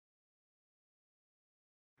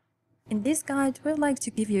In this guide, we'd like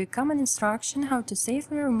to give you a common instruction how to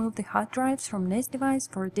safely remove the hard drives from NAS device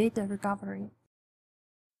for data recovery.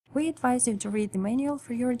 We advise you to read the manual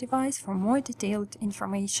for your device for more detailed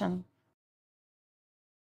information.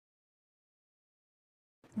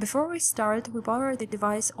 Before we start, we power the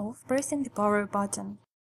device off pressing the power button.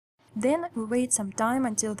 Then we wait some time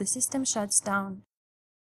until the system shuts down.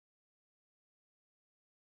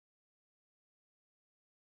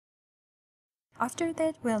 After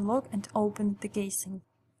that, we unlock and open the casing.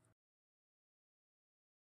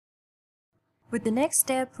 With the next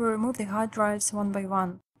step, we remove the hard drives one by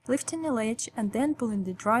one, lifting the latch and then pulling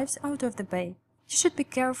the drives out of the bay. You should be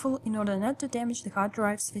careful in order not to damage the hard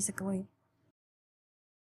drives physically.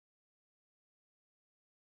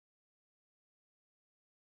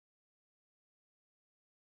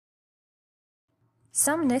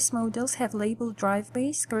 Some NAS models have labeled drive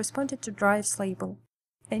bays corresponding to drives label.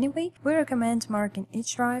 Anyway, we recommend marking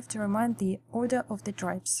each drive to remind the order of the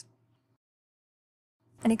drives.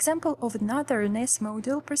 An example of another NAS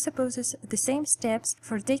model presupposes the same steps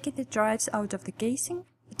for taking the drives out of the casing,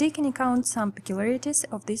 taking account some peculiarities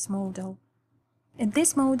of this model. In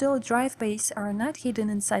this model, drive bays are not hidden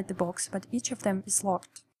inside the box, but each of them is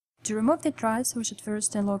locked. To remove the drives, we should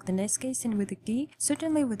first unlock the NAS casing with a key,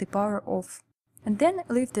 certainly with the power off, and then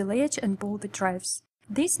lift the latch and pull the drives.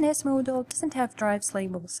 This NAS model doesn't have drives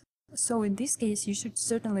labels, so in this case you should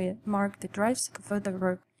certainly mark the drives for further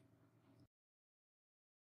work.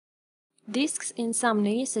 Disks in some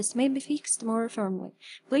NASs may be fixed more firmly.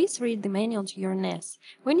 Please read the manual to your NAS.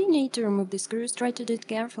 When you need to remove the screws, try to do it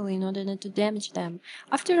carefully in order not to damage them.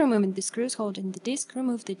 After removing the screws holding the disk,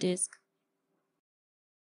 remove the disk.